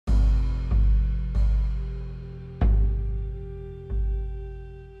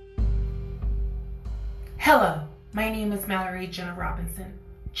Hello, my name is Mallory Jenna Robinson.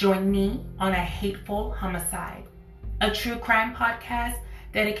 Join me on A Hateful Homicide, a true crime podcast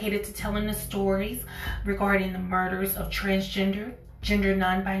dedicated to telling the stories regarding the murders of transgender, gender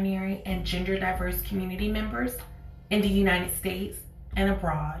non-binary, and gender diverse community members in the United States and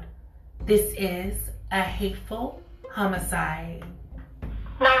abroad. This is A Hateful Homicide.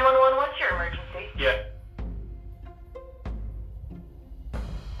 911, what's your emergency? Yeah.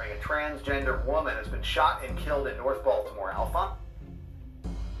 A transgender woman has been shot and killed in North Baltimore. Alpha?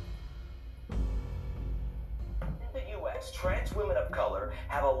 In the U.S., trans women of color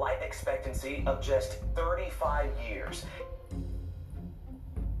have a life expectancy of just 35 years.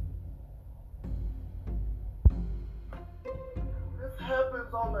 This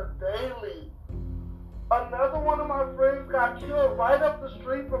happens on a daily. Another one of my friends got killed right up the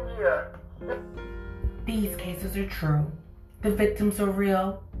street from here. These cases are true. The victims are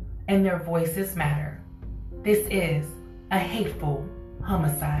real, and their voices matter. This is A Hateful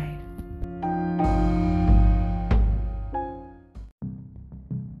Homicide.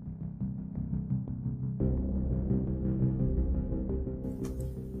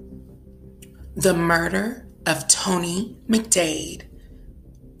 The murder of Tony McDade.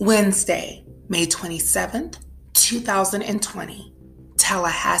 Wednesday, May 27th, 2020,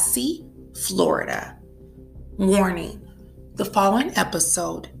 Tallahassee, Florida. Warning, the following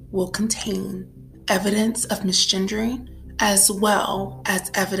episode will contain evidence of misgendering as well as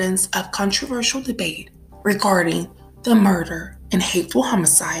evidence of controversial debate regarding the murder and hateful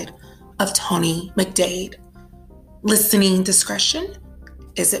homicide of Tony McDade. Listening discretion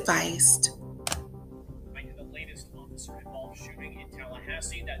is advised. The latest officer-involved shooting in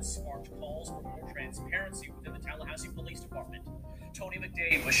Tallahassee that sparked calls for more transparency within the Tallahassee Police Department. Tony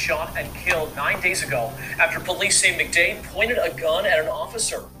McDade was shot and killed 9 days ago after police say McDade pointed a gun at an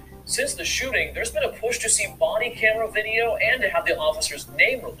officer. Since the shooting, there's been a push to see body camera video and to have the officer's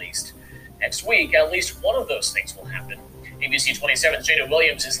name released. Next week, at least one of those things will happen. ABC 27's Jada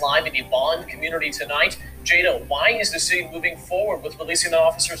Williams is live in the Bond community tonight. Jada, why is the city moving forward with releasing the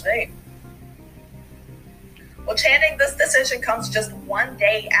officer's name? Well, Channing, this decision comes just one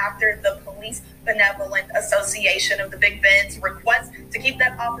day after the Police Benevolent Association of the Big Bend's request to keep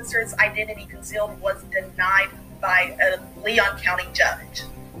that officer's identity concealed was denied by a Leon County judge.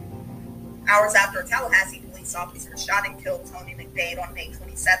 Hours after a Tallahassee police officer shot and killed Tony McDade on May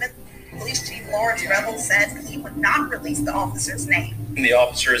 27th, Police Chief Lawrence Rebel says he would not release the officer's name. The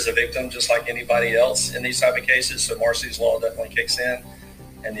officer is a victim just like anybody else in these type of cases, so Marcy's Law definitely kicks in,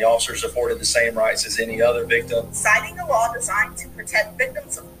 and the officer is afforded the same rights as any other victim. Citing a law designed to protect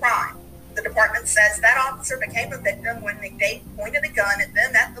victims of crime, the department says that officer became a victim when McDade pointed a gun at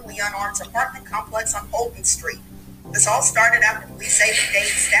them at the Leon Arms apartment complex on Holden Street. This all started after police say McDade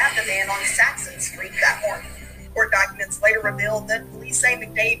stabbed a man on Saxon Street that morning. Court documents later revealed that police say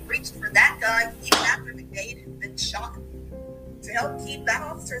McDade reached for that gun even after McDade had been shot. To help keep that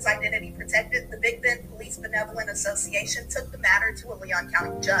officer's identity protected, the Big Bend Police Benevolent Association took the matter to a Leon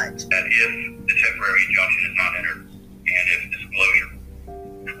County judge. That if the temporary injunction is not entered and if disclosure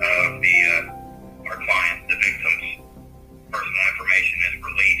of our client, the victim's personal information is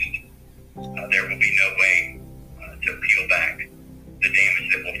released, there will be no way to peel back the damage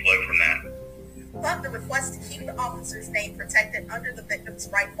that will flow from that. But the request to keep the officer's name protected under the Victims'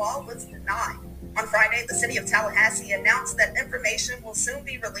 Right Law was denied. On Friday, the city of Tallahassee announced that information will soon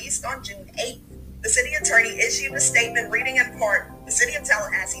be released on June 8th. The city attorney issued a statement reading in part, the city of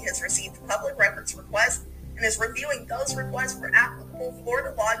Tallahassee has received public records requests and is reviewing those requests for applicable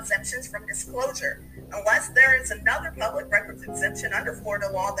Florida law exemptions from disclosure. Unless there is another public records exemption under Florida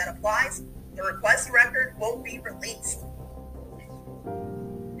law that applies, the request record will be released.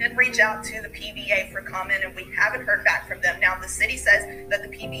 Did reach out to the PBA for comment and we haven't heard back from them. Now the city says that the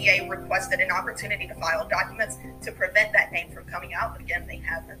PBA requested an opportunity to file documents to prevent that name from coming out, but again they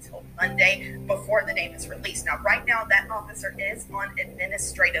have until Monday before the name is released. Now right now that officer is on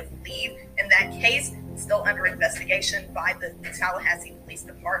administrative leave in that case, still under investigation by the Tallahassee Police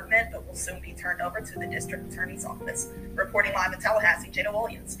Department, but will soon be turned over to the district attorney's office. Reporting live in Tallahassee, Jada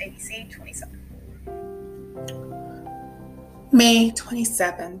Williams, ABC 27. May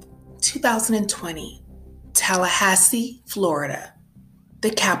 27th, 2020, Tallahassee, Florida, the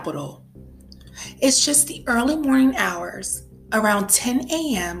capital. It's just the early morning hours, around 10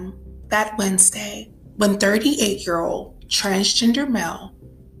 a.m. that Wednesday, when 38-year-old transgender male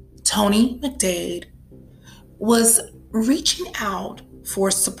Tony McDade was reaching out for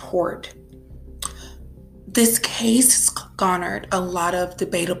support. This case has garnered a lot of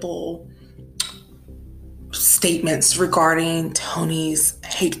debatable statements regarding Tony's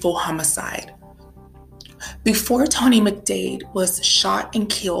hateful homicide. Before Tony McDade was shot and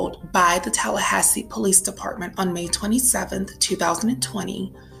killed by the Tallahassee Police Department on May 27th,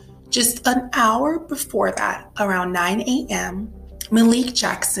 2020, just an hour before that, around 9 a.m., Malik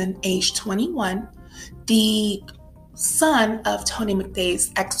Jackson, age 21, the son of Tony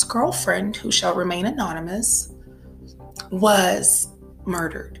McDade's ex-girlfriend, who shall remain anonymous, was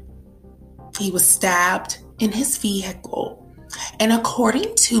murdered. He was stabbed in his vehicle. And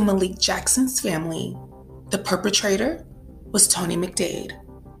according to Malik Jackson's family, the perpetrator was Tony McDade.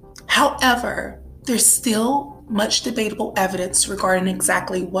 However, there's still much debatable evidence regarding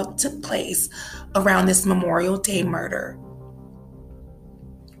exactly what took place around this Memorial Day murder.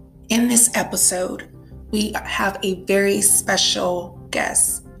 In this episode, we have a very special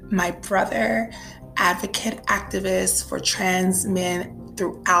guest, my brother, advocate activist for trans men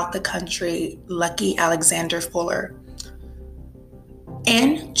throughout the country, Lucky Alexander Fuller.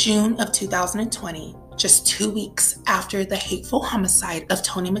 In June of 2020, just 2 weeks after the hateful homicide of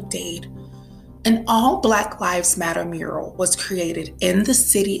Tony McDade, an all Black Lives Matter mural was created in the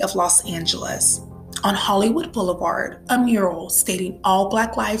city of Los Angeles. On Hollywood Boulevard, a mural stating all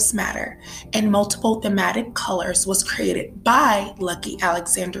Black Lives Matter in multiple thematic colors was created by Lucky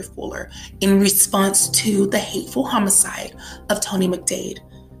Alexander Fuller in response to the hateful homicide of Tony McDade.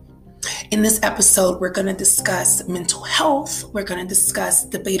 In this episode, we're going to discuss mental health. We're going to discuss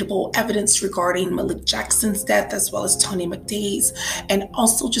debatable evidence regarding Malik Jackson's death as well as Tony McDade's, and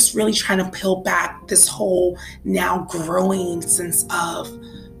also just really trying to peel back this whole now growing sense of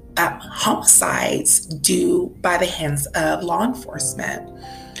homicides due by the hands of law enforcement.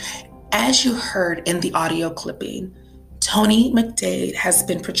 As you heard in the audio clipping, Tony McDade has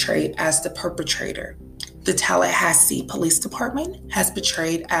been portrayed as the perpetrator. The Tallahassee Police Department has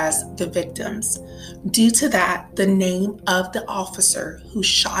portrayed as the victims. Due to that, the name of the officer who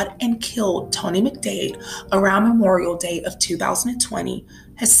shot and killed Tony McDade around Memorial Day of 2020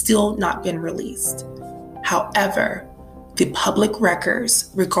 has still not been released. However, the public records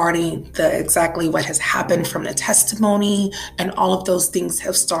regarding exactly what has happened from the testimony and all of those things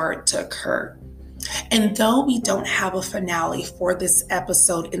have started to occur. And though we don't have a finale for this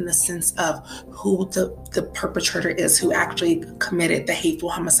episode in the sense of who the perpetrator is who actually committed the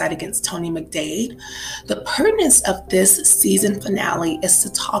hateful homicide against Tony McDade, the purpose of this season finale is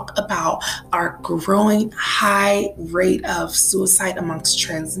to talk about our growing high rate of suicide amongst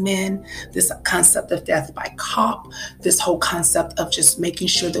trans men, this concept of death by cop, this whole concept of just making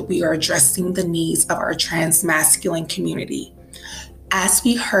sure that we are addressing the needs of our trans masculine community. As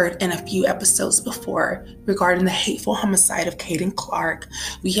we heard in a few episodes before regarding the hateful homicide of Caden Clark,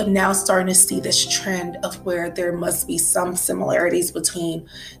 we have now started to see this trend of where there must be some similarities between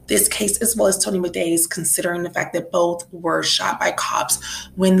this case as well as Tony McDade's, considering the fact that both were shot by cops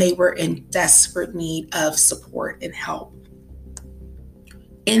when they were in desperate need of support and help.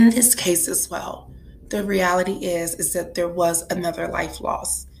 In this case as well, the reality is that there was another life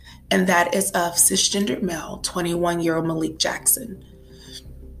lost, and that is of cisgendered male 21-year-old Malik Jackson.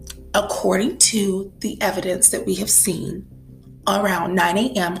 According to the evidence that we have seen, around 9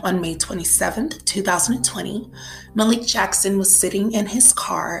 a.m. on May 27th, 2020, Malik Jackson was sitting in his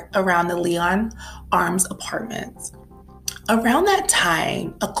car around the Leon Arms Apartments. Around that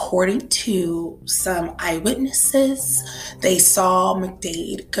time, according to some eyewitnesses, they saw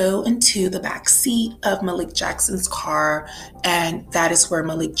McDade go into the back seat of Malik Jackson's car, and that is where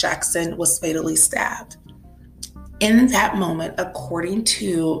Malik Jackson was fatally stabbed. In that moment, according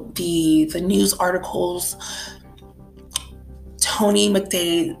to the news articles, Tony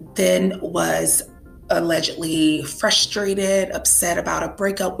McDade then was allegedly frustrated, upset about a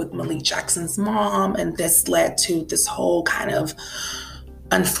breakup with Malik Jackson's mom, and this led to this whole kind of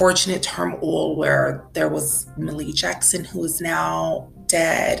unfortunate turmoil where there was Malik Jackson, who is now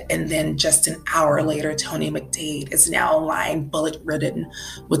dead, and then just an hour later, Tony McDade is now lying bullet-ridden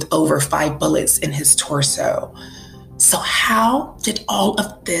with over 5 bullets in his torso. So how did all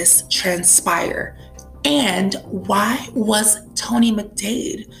of this transpire? And why was Tony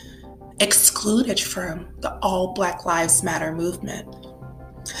McDade excluded from the All Black Lives Matter movement?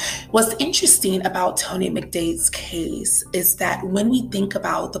 What's interesting about Tony McDade's case is that when we think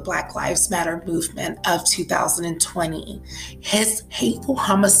about the Black Lives Matter movement of 2020, his hateful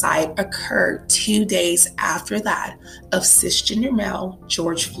homicide occurred 2 days after that of cisgender male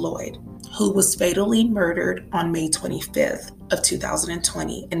George Floyd, who was fatally murdered on May 25th of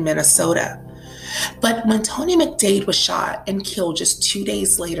 2020 in Minnesota. But when Tony McDade was shot and killed just 2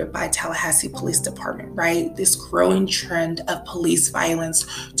 days later by Tallahassee Police Department, right? This growing trend of police violence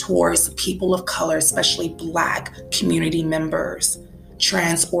towards people of color, especially Black community members,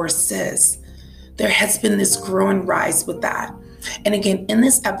 trans or cis. there has been this growing rise with that. And again, in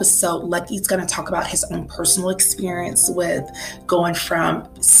this episode, Lucky's going to talk about his own personal experience with going from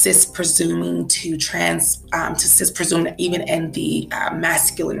cis presuming to trans, to cis presuming, even in the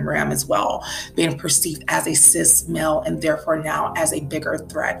masculine realm as well, being perceived as a cis male and therefore now as a bigger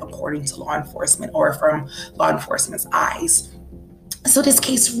threat according to law enforcement, or from law enforcement's eyes. So this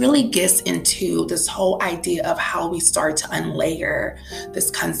case really gets into this whole idea of how we start to unlayer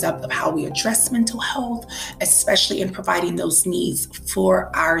this concept of how we address mental health, especially in providing those needs for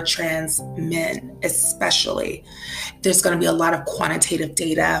our trans men, especially. There's going to be a lot of quantitative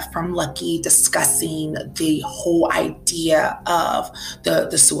data from Lucky discussing the whole idea of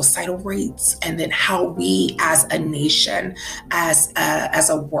the suicidal rates, and then how we as a nation, as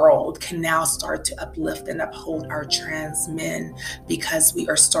a world, can now start to uplift and uphold our trans men, because we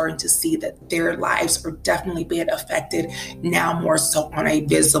are starting to see that their lives are definitely being affected now more so on a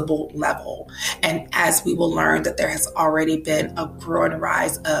visible level. And as we will learn that there has already been a growing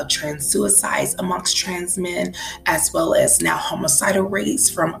rise of trans suicides amongst trans men, as well as now homicidal rates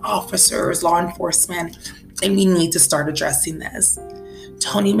from officers, law enforcement, and we need to start addressing this.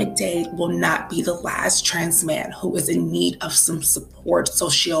 Tony McDade will not be the last trans man who is in need of some support,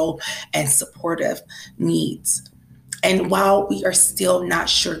 social and supportive needs. And while we are still not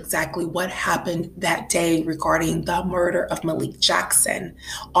sure exactly what happened that day regarding the murder of Malik Jackson,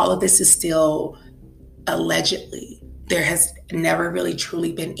 all of this is still allegedly. There has never really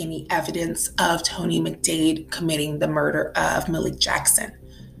truly been any evidence of Tony McDade committing the murder of Malik Jackson.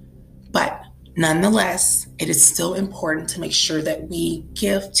 But nonetheless, it is still important to make sure that we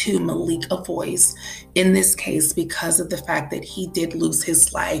give to Malik a voice in this case, because of the fact that he did lose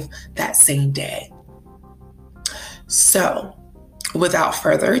his life that same day. So, without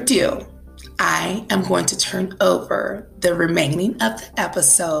further ado, I am going to turn over the remaining of the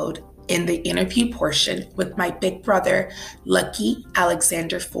episode in the interview portion with my big brother, Lucky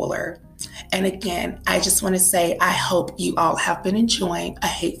Alexander Fuller. And again, I just want to say I hope you all have been enjoying A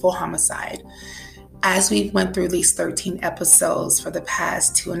Hateful Homicide. As we went through these 13 episodes for the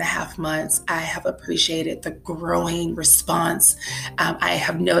past 2.5 months, I have appreciated the growing response. I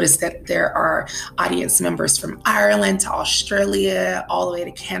have noticed that there are audience members from Ireland to Australia, all the way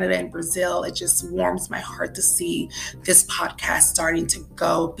to Canada and Brazil. It just warms my heart to see this podcast starting to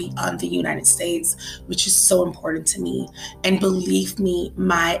go beyond the United States, which is so important to me. And believe me,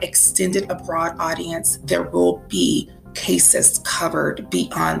 my extended abroad audience, there will be cases covered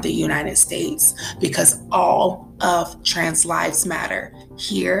beyond the United States, because all of trans lives matter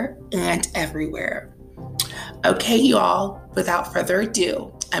here and everywhere. Okay, you all, without further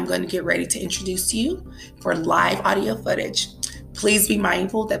ado, I'm going to get ready to introduce you for live audio footage. Please be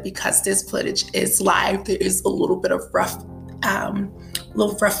mindful that because this footage is live, there is a little bit of rough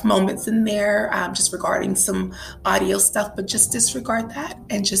moments in there, just regarding some audio stuff, but just disregard that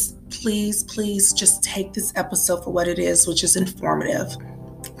and just please just take this episode for what it is, which is informative.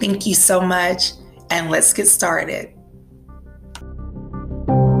 Thank you so much, and let's get started.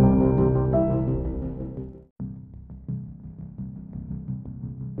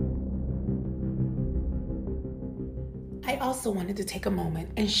 I also wanted to take a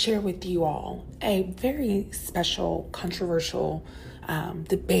moment and share with you all a very special, controversial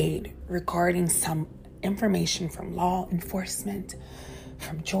debate regarding some information from law enforcement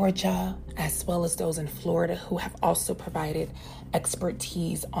from Georgia, as well as those in Florida who have also provided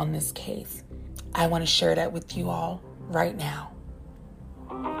expertise on this case. I want to share that with you all right now.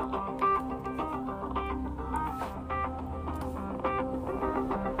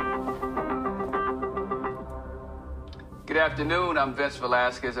 Good afternoon, I'm Vince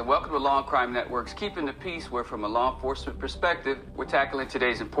Velasquez, and welcome to Law and Crime Network's Keeping the Peace, where from a law enforcement perspective, we're tackling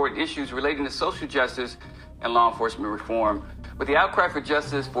today's important issues relating to social justice and law enforcement reform. With the outcry for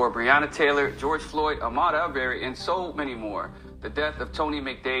justice for Breonna Taylor, George Floyd, Ahmaud Arbery, and so many more, the death of Tony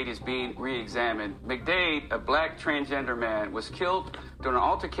McDade is being re-examined. McDade, a black transgender man, was killed during an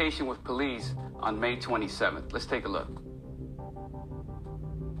altercation with police on May 27th. Let's take a look.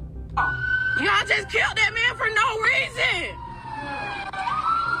 Y'all just killed that man for no reason.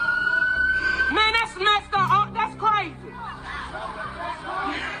 Man, that's messed up. That's crazy.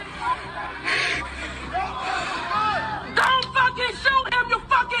 Don't fucking shoot him, you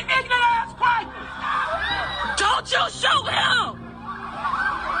fucking ignorant ass crazy. Don't you shoot him.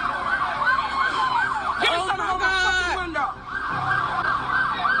 Give me some of my fucking window.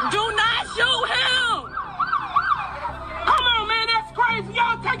 Do not shoot him. Come on, man, that's crazy.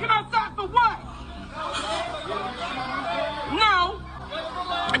 Y'all taking us out for what? No.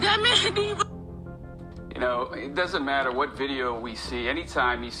 That man it doesn't matter what video we see.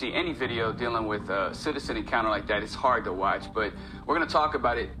 Anytime you see any video dealing with a citizen encounter like that, it's hard to watch, but we're going to talk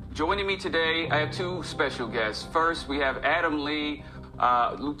about it. Joining me today, I have two special guests. First, we have Adam Lee,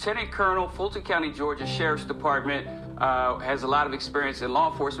 Lieutenant Colonel, Fulton County, Georgia Sheriff's Department, has a lot of experience in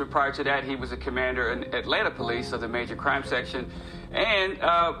law enforcement. Prior to that, he was a commander in Atlanta Police of the Major Crime Section. And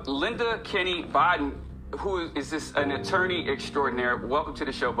Linda Kenny Bodden, who is an attorney extraordinaire. Welcome to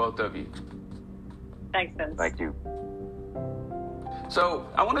the show, both of you. Thanks, Vince. Thank you. So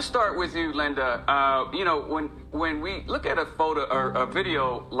I want to start with you, Linda. When we look at a photo or a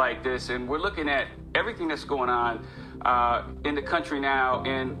video like this, and we're looking at everything that's going on in the country now,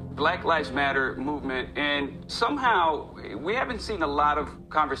 in Black Lives Matter movement, and somehow we haven't seen a lot of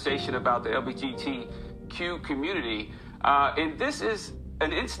conversation about the LGBTQ community. And this is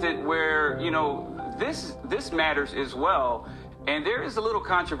an instant where, this matters as well. And there is a little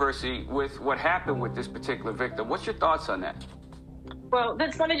controversy with what happened with this particular victim. What's your thoughts on that? Well,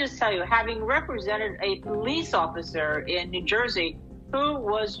 Vince, let me just tell you, having represented a police officer in New Jersey who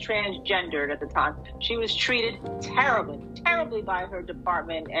was transgendered at the time, she was treated terribly by her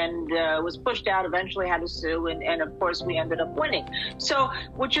department and was pushed out, eventually had to sue, and of course we ended up winning. So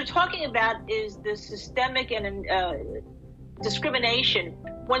what you're talking about is the systemic and discrimination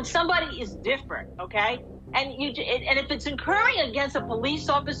when somebody is different, okay? And if it's occurring against a police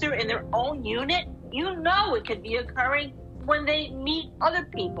officer in their own unit, it could be occurring when they meet other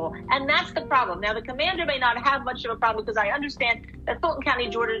people. And that's the problem. Now, the commander may not have much of a problem because I understand that Fulton County,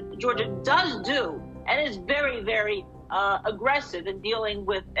 Georgia does do and is very, very aggressive in dealing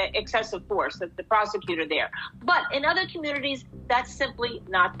with excessive force, the prosecutor there. But in other communities, that's simply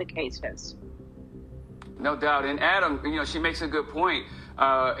not the case, Vince. No doubt. And Adam, she makes a good point.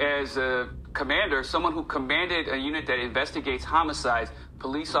 As a commander, someone who commanded a unit that investigates homicides,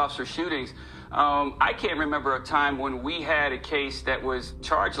 police officer shootings, I can't remember a time when we had a case that was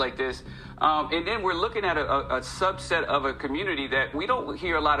charged like this. And then we're looking at a subset of a community that we don't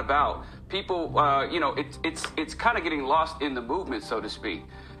hear a lot about. People, it's kind of getting lost in the movement, so to speak.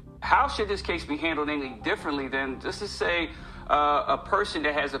 How should this case be handled any differently than just to say a person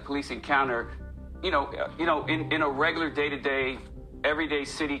that has a police encounter, in a regular day-to-day, everyday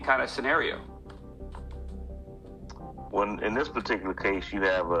city kind of scenario? When in this particular case, you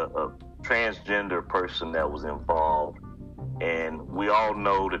have a transgender person that was involved, and we all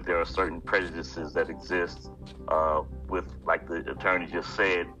know that there are certain prejudices that exist with, like the attorney just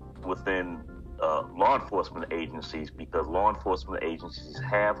said, within law enforcement agencies, because law enforcement agencies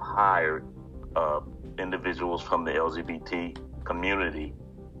have hired individuals from the LGBT community,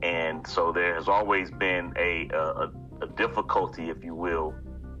 and so there has always been a difficulty, if you will,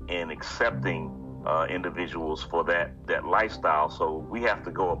 in accepting individuals for that lifestyle. So we have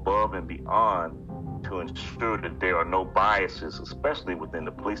to go above and beyond to ensure that there are no biases, especially within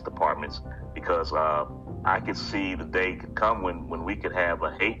the police departments, because I could see the day could come when we could have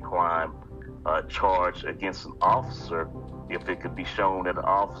a hate crime charge against an officer if it could be shown that the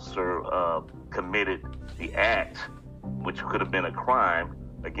officer committed the act, which could have been a crime,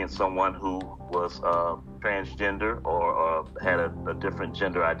 against someone who was transgender or had a different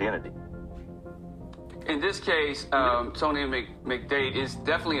gender identity. In this case, Tony McDade is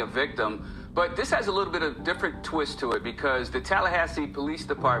definitely a victim, but this has a little bit of different twist to it because the Tallahassee Police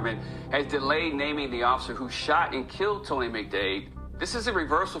Department has delayed naming the officer who shot and killed Tony McDade. This is a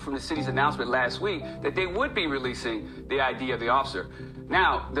reversal from the city's announcement last week that they would be releasing the ID of the officer.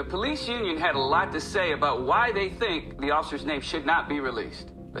 Now, the police union had a lot to say about why they think the officer's name should not be released.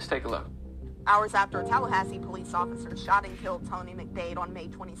 Let's take a look. Hours after a Tallahassee police officer shot and killed Tony McDade on May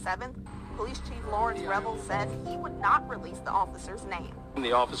 27th, Police Chief Lawrence Rebel said he would not release the officer's name.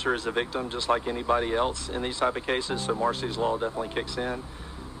 The officer is a victim just like anybody else in these type of cases, so Marcy's Law definitely kicks in,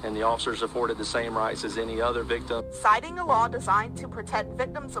 and the officer's afforded the same rights as any other victim. Citing a law designed to protect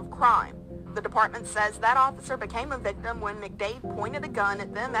victims of crime, the department says that officer became a victim when McDade pointed a gun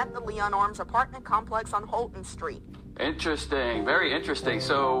at them at the Leon Arms apartment complex on Holton Street. Interesting, very interesting.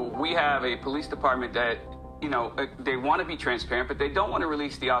 So we have a police department that, they want to be transparent, but they don't want to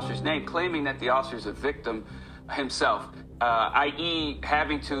release the officer's name, claiming that the officer is a victim himself, i.e.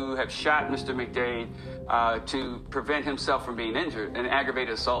 having to have shot Mr. McDade to prevent himself from being injured, an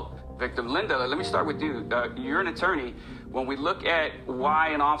aggravated assault victim. Linda, let me start with you. You're an attorney. When we look at why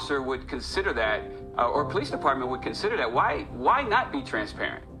an officer would consider that, or a police department would consider that, why not be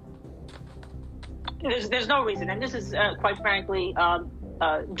transparent? There's no reason, and this is quite frankly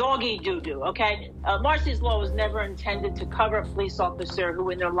doggy doo-doo, okay? Marcy's Law was never intended to cover a police officer who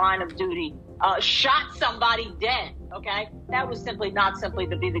in their line of duty shot somebody dead, okay? That was not simply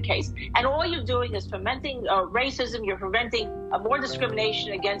to be the case. And all you're doing is fomenting racism. You're preventing more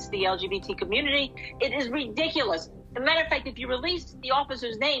discrimination against the LGBT community. It is ridiculous. As a matter of fact, if you release the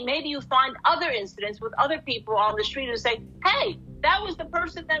officer's name, maybe you find other incidents with other people on the street who say, hey, that was the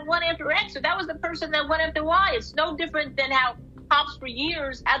person that went after X, or that was the person that went after Y. It's no different than how cops for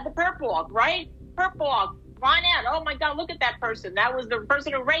years had the perp walk, right? Perp walk, find out, oh my God, look at that person. That was the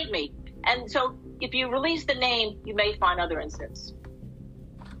person who raped me. And so if you release the name, you may find other incidents.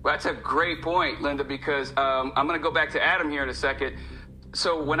 Well, that's a great point, Linda, because I'm going to go back to Adam here in a second.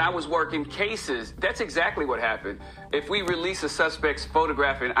 So when I was working cases, that's exactly what happened. If we release a suspect's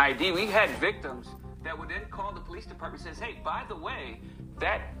photograph and ID, we had victims that would then call the police department and says, hey, by the way,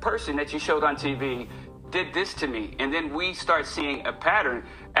 that person that you showed on TV did this to me. And then we start seeing a pattern.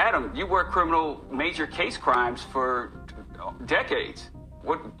 Adam, you work criminal major case crimes for decades.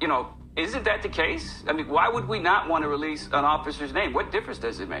 Isn't that the case? I mean, why would we not want to release an officer's name? What difference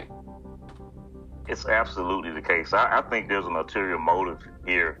does it make? It's absolutely the case. I think there's an ulterior motive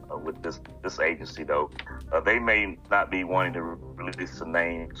here with this agency, though. They may not be wanting to release a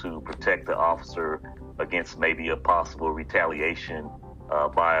name to protect the officer against maybe a possible retaliation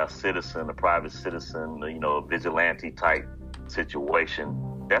by a citizen, a private citizen, a vigilante type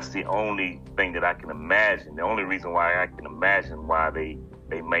situation. That's the only thing that I can imagine. The only reason why I can imagine why they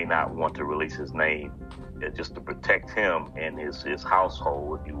may not want to release his name, just to protect him and his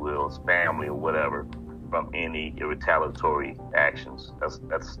household, if you will, his family or whatever, from any retaliatory actions.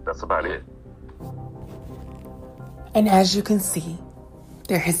 That's about it. And as you can see,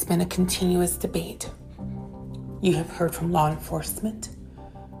 there has been a continuous debate. You have heard from law enforcement,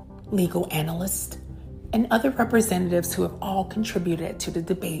 legal analysts, and other representatives who have all contributed to the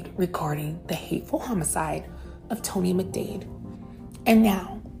debate regarding the hateful homicide of Tony McDade. And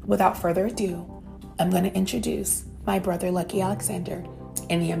now, without further ado, I'm going to introduce my brother, Lucky Alexander,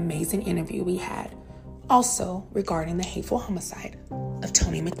 and the amazing interview we had, also regarding the hateful homicide of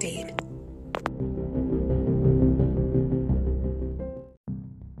Tony McDade.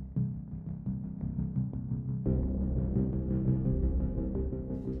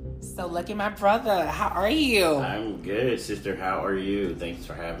 So, Lucky, my brother, how are you? I'm good, sister. How are you? Thanks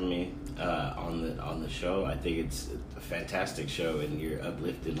for having me on the show. I think it's a fantastic show, and you're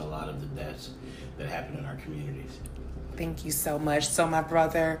uplifting a lot of the deaths that happen in our communities. Thank you so much. So, my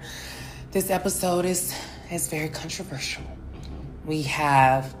brother, this episode is very controversial. Mm-hmm. We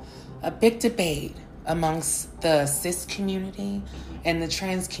have a big debate amongst the cis community and the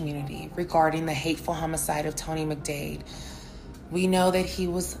trans community regarding the hateful homicide of Tony McDade. We know that he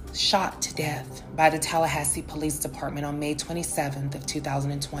was shot to death by the Tallahassee Police Department on May 27th of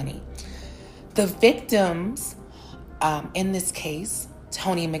 2020. The victims in this case,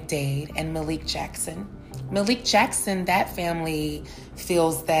 Tony McDade and Malik Jackson. Malik Jackson, that family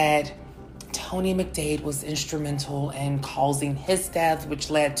feels that Tony McDade was instrumental in causing his death, which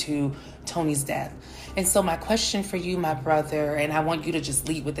led to Tony's death. And so my question for you, my brother, and I want you to just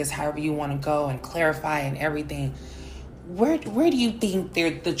lead with this however you want to go and clarify and everything. Where do you think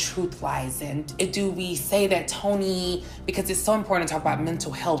the truth lies in? Do we say that Tony, because it's so important to talk about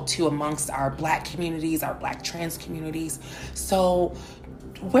mental health too amongst our Black communities, our Black trans communities. So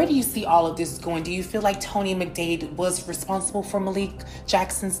where do you see all of this going? Do you feel like Tony McDade was responsible for Malik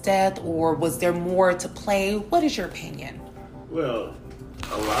Jackson's death, or was there more to play? What is your opinion? Well,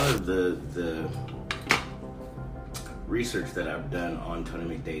 a lot of the research that I've done on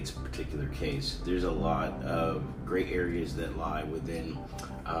Tony McDade's particular case, there's a lot of gray areas that lie within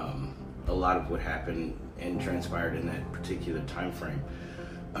a lot of what happened and transpired in that particular time frame.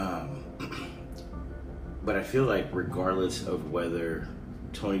 But I feel like regardless of whether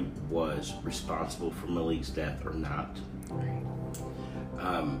Tony was responsible for Malik's death or not,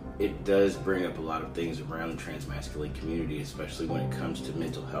 it does bring up a lot of things around the transmasculine community, especially when it comes to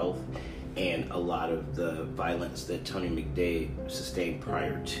mental health and a lot of the violence that Tony McDade sustained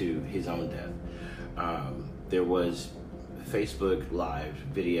prior to his own death. There was Facebook Live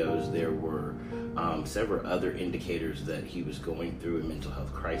videos. There were several other indicators that he was going through a mental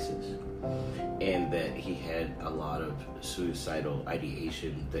health crisis and that he had a lot of suicidal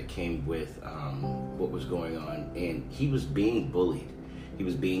ideation that came with what was going on. And he was being bullied. He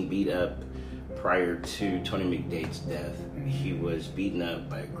was being beat up prior to Tony McDade's death. He was beaten up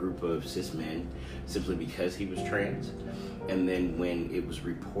by a group of cis men simply because he was trans. And then when it was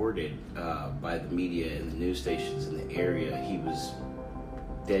reported by the media and the news stations in the area, he was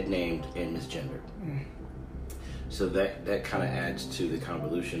dead named and misgendered. So that kind of adds to the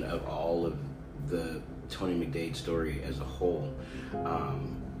convolution of all of the Tony McDade story as a whole.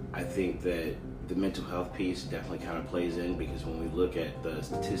 I think that the mental health piece definitely kind of plays in, because when we look at the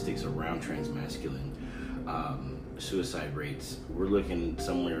statistics around transmasculine suicide rates, we're looking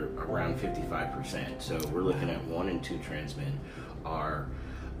somewhere around 55%. So we're looking at 1 in 2 trans men are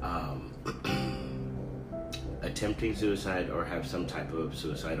attempting suicide or have some type of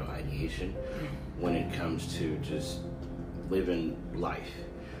suicidal ideation when it comes to just living life,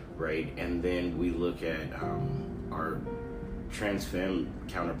 right? And then we look at our trans femme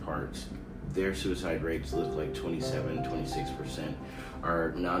counterparts. Their suicide rates look like 26%.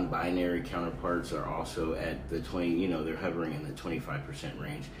 Our non-binary counterparts are also at the 20, they're hovering in the 25%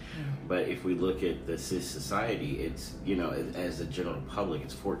 range. But if we look at the cis society, it's, as a general public,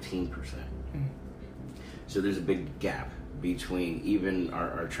 it's 14%. So there's a big gap between even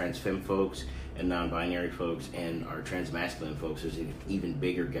our trans femme folks and non-binary folks and our transmasculine folks. There's an even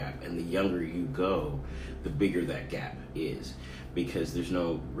bigger gap, and the younger you go, the bigger that gap is, because there's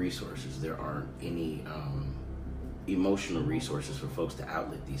no resources. There aren't any emotional resources for folks to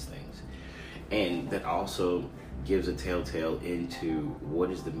outlet these things. And that also gives a telltale into what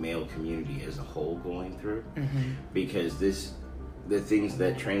is the male community as a whole going through, because the things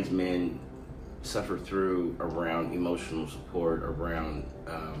that trans men suffer through around emotional support, around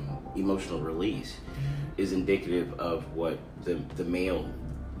emotional release, is indicative of what the male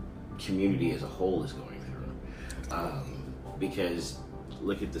community as a whole is going through. Because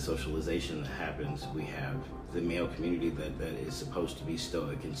look at the socialization that happens. We have the male community that is supposed to be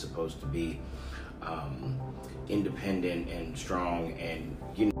stoic and supposed to be independent and strong, and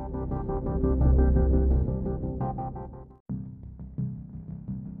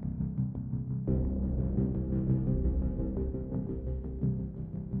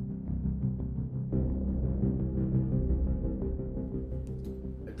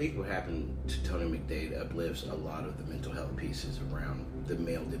I think what happened to Tony McDade uplifts a lot of the mental health pieces around the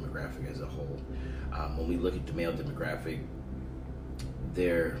male demographic as a whole. When we look at the male demographic,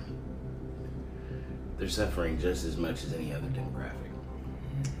 they're suffering just as much as any other demographic.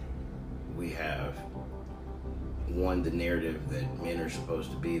 We have, one, the narrative that men are supposed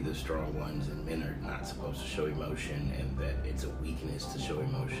to be the strong ones and men are not supposed to show emotion, and that it's a weakness to show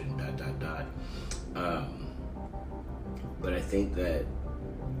emotion, ... But I think that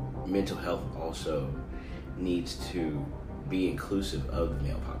mental health also needs to be inclusive of the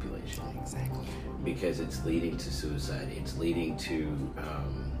male population. Exactly. Because it's leading to suicide, it's leading to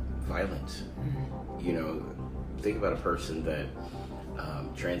violence. Think about a person that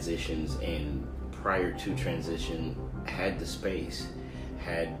transitions and prior to transition had the space,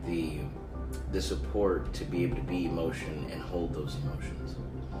 had the support to be able to be emotion and hold those emotions.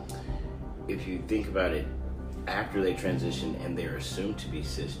 If you think about it, after they transition and they're assumed to be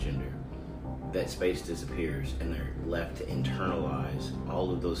cisgender, that space disappears and they're left to internalize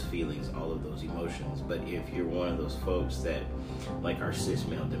all of those feelings, all of those emotions. But if you're one of those folks that, like our cis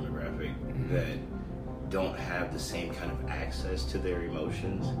male demographic, that don't have the same kind of access to their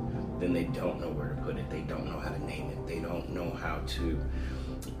emotions, then they don't know where to put it. They don't know how to name it. They don't know how to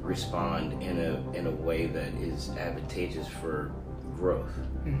respond in a way that is advantageous for growth.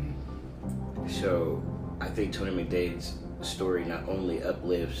 So I think Tony McDade's story not only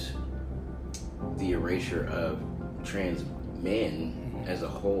uplifts the erasure of trans men as a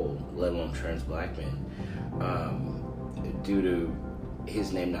whole, let alone trans black men, due to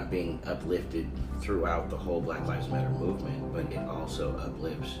his name not being uplifted throughout the whole Black Lives Matter movement, but it also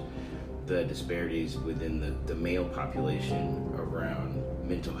uplifts the disparities within the male population around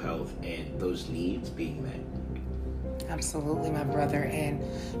mental health and those needs being met. Absolutely, my brother. And,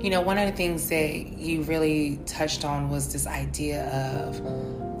 one of the things that you really touched on was this idea of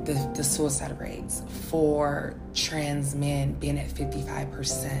the suicide rates for trans men being at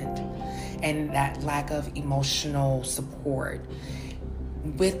 55% and that lack of emotional support.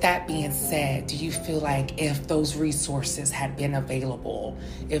 With that being said, do you feel like if those resources had been available,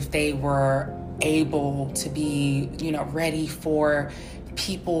 if they were able to be, ready for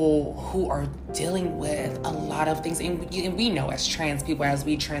people who are dealing with a lot of things, and we know as trans people, as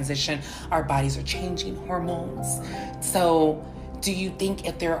we transition, our bodies are changing, hormones. So do you think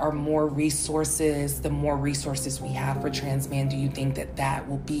if there are more resources, the more resources we have for trans men, do you think that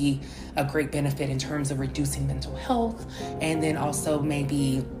will be a great benefit in terms of reducing mental health? And then also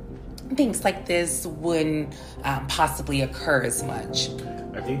maybe things like this wouldn't possibly occur as much?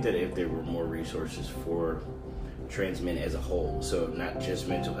 I think that if there were more resources for trans men as a whole, so not just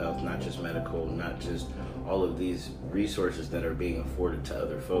mental health, not just medical, not just all of these resources that are being afforded to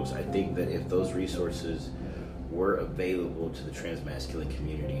other folks, I think that if those resources were available to the transmasculine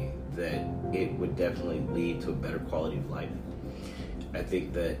community, that it would definitely lead to a better quality of life. I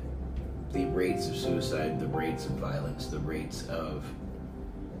think that the rates of suicide, the rates of violence, the rates of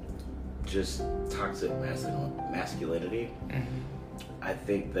just toxic masculinity, I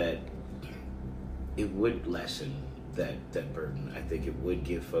think that it would lessen that burden. I think it would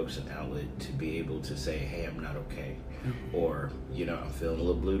give folks an outlet to be able to say, hey, I'm not okay, or, you know, I'm feeling a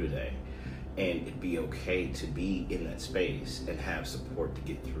little blue today. And it'd be okay to be in that space and have support to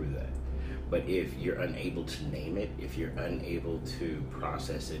get through that. But if you're unable to name it, if you're unable to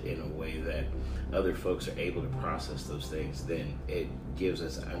process it in a way that other folks are able to process those things, then it gives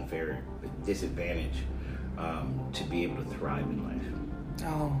us an unfair disadvantage to be able to thrive in life.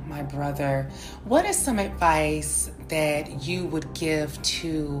 Oh, my brother. What is some advice that you would give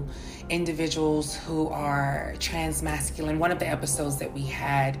to individuals who are transmasculine? One of the episodes that we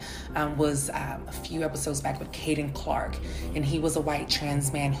had was a few episodes back with Caden Clark, and he was a white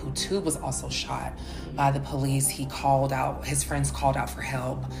trans man who too was also shot by the police. He called out, his friends called out for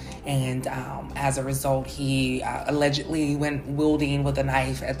help, and as a result, he allegedly went wielding with a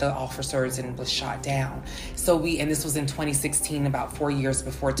knife at the officers and was shot down. And this was in 2016, about 4 years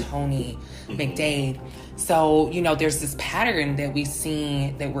before Tony McDade. So, you know, there's this pattern that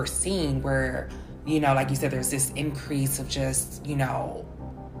we're seeing where, you know, like you said, there's this increase of just, you know,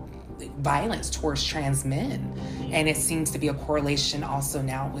 violence towards trans men. And it seems to be a correlation also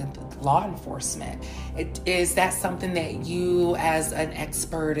now with law enforcement. Is that something that you, as an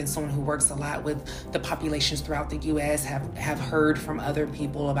expert and someone who works a lot with the populations throughout the U.S., have heard from other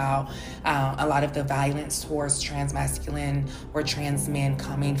people about a lot of the violence towards transmasculine or trans men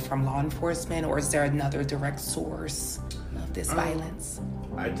coming from law enforcement, or is there another direct source of this violence?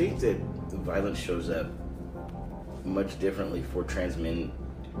 I think that the violence shows up much differently for trans men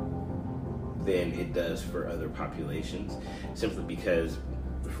than it does for other populations, simply because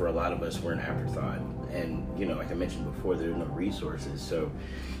for a lot of us, we're an afterthought. And, you know, like I mentioned before, there are no resources, so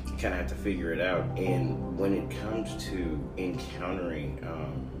you kind of have to figure it out. And when it comes to encountering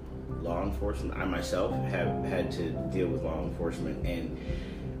law enforcement, I myself have had to deal with law enforcement, and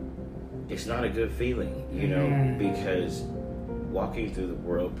it's not a good feeling, you know, because walking through the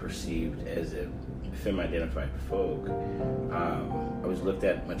world perceived as a femme-identified folk, I was looked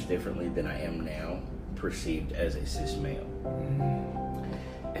at much differently than I am now, perceived as a cis male.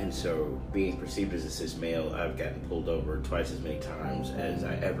 And so being perceived as a cis male, I've gotten pulled over twice as many times as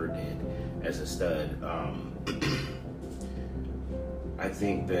I ever did as a stud. I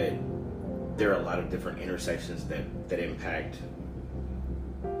think that there are a lot of different intersections that impact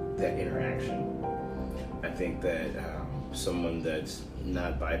that interaction. I think that someone that's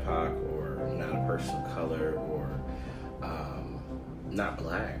not BIPOC or not a person of color or not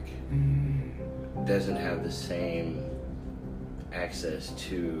black doesn't have the same access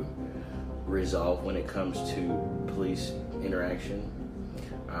to resolve when it comes to police interaction.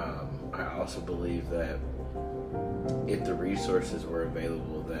 I also believe that if the resources were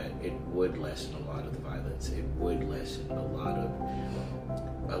available, that it would lessen a lot of the violence. It would lessen a lot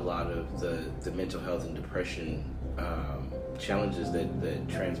of the mental health and depression challenges that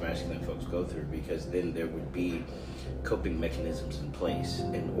transmasculine folks go through, because then there would be coping mechanisms in place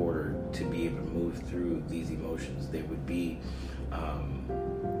in order to be able to move through these emotions. There would be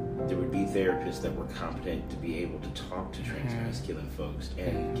therapists that were competent to be able to talk to transmasculine folks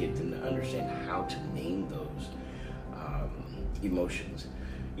and get them to understand how to name those emotions.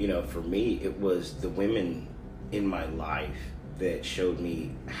 You know, for me, it was the women in my life that showed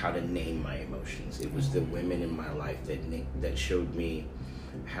me how to name my emotions. It was the women in my life that showed me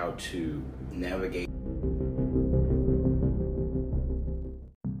how to navigate.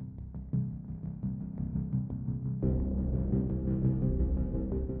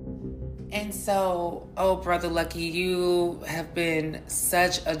 And so, oh, Brother Lucky, you have been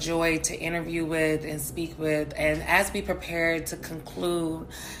such a joy to interview with and speak with. And as we prepare to conclude,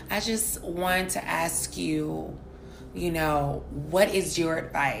 I just want to ask you, you know, what is your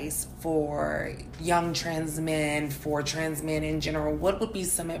advice for young trans men, for trans men in general? What would be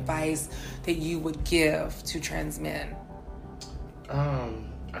some advice that you would give to trans men?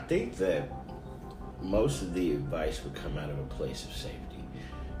 I think that most of the advice would come out of a place of safety.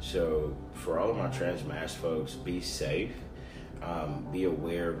 So for all of my trans mass folks, be safe, be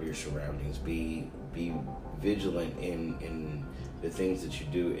aware of your surroundings, be vigilant in the things that you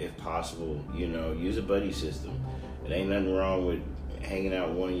do. If possible, you know, use a buddy system. It ain't nothing wrong with hanging out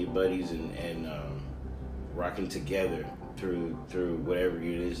with one of your buddies and rocking together through whatever it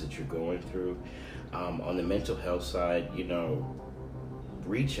is that you're going through. On the mental health side, you know,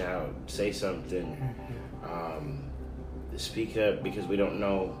 reach out, say something, speak up, because we don't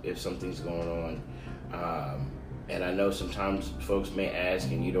know if something's going on. And I know sometimes folks may ask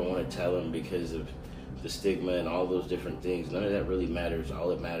and you don't want to tell them because of the stigma and all those different things. None of that really matters. All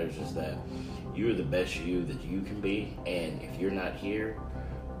that matters is that you're the best you that you can be, and if you're not here,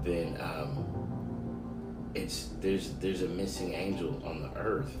 then there's a missing angel on the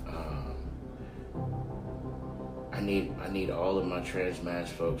earth. I need all of my trans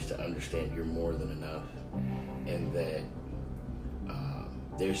folks to understand you're more than enough, and that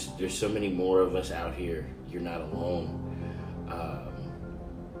there's so many more of us out here. You're not alone.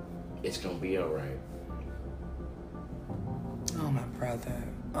 It's gonna be all right. Oh, my brother.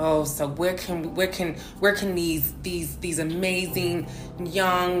 Oh, so where can these amazing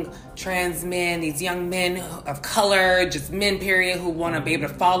young trans men, these young men of color, just men period, who want to be able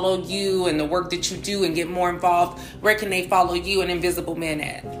to follow you and the work that you do and get more involved, where can they follow you and Invisible Men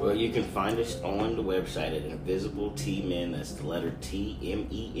at? Well, you can find us on the website at Invisible T Men. That's the letter TMEN.com.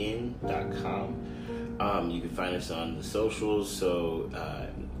 You can find us on the socials. So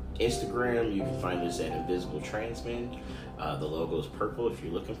Instagram, you can find us at Invisible Trans Men. The logo is purple if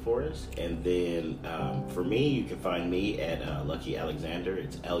you're looking for us. And then for me, you can find me at Lucky Alexander.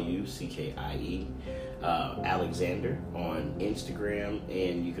 It's LUCKIE Alexander on Instagram.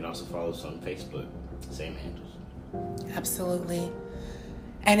 And you can also follow us on Facebook. Same handles. Absolutely.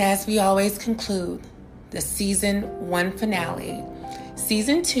 And as we always conclude, the season 1 finale.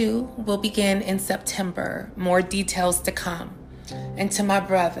 Season 2 will begin in September. More details to come. And to my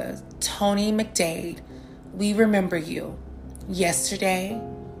brother, Tony McDade, we remember you. Yesterday,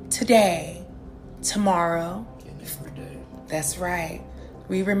 today, tomorrow, and every day. That's right.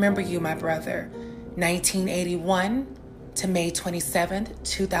 We remember you, my brother. 1981 to May 27th,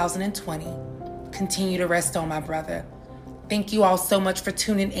 2020. Continue to rest on, my brother. Thank you all so much for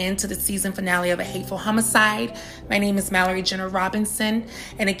tuning in to the season finale of A Hateful Homicide. My name is Mallory Jenner Robinson.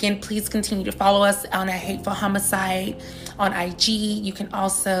 And again, please continue to follow us on A Hateful Homicide on IG. You can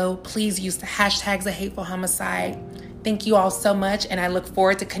also please use the hashtags A Hateful Homicide. Thank you all so much, and I look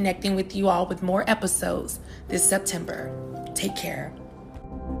forward to connecting with you all with more episodes this September. Take care.